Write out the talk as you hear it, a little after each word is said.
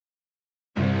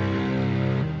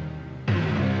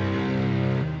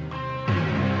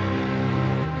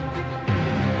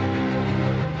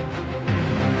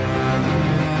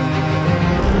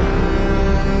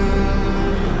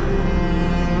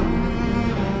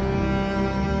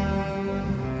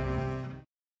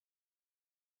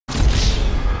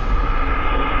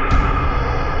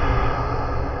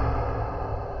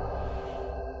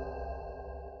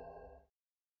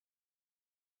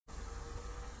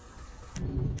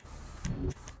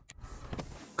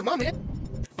Come on, man.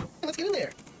 Let's get in there.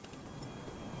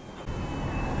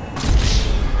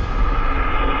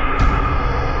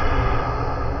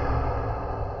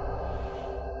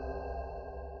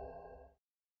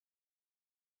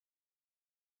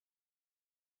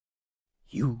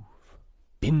 You've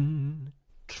been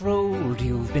trolled,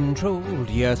 you've been trolled,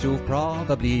 yes, you've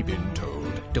probably been told.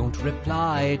 Don't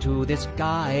reply to this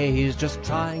guy, he's just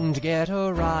trying to get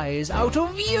a rise out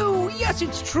of you. Yes,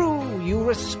 it's true, you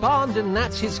respond and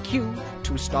that's his cue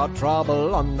to start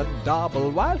trouble on the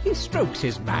double while he strokes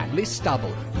his manly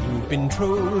stubble. You've been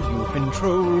trolled, you've been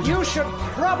trolled, you should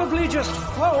probably just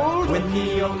fold when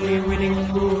the only winning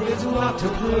move is not to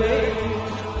play.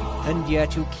 And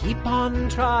yet you keep on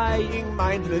trying,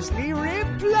 mindlessly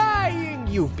replying.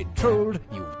 You've been trolled,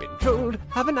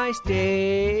 have a nice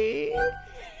day.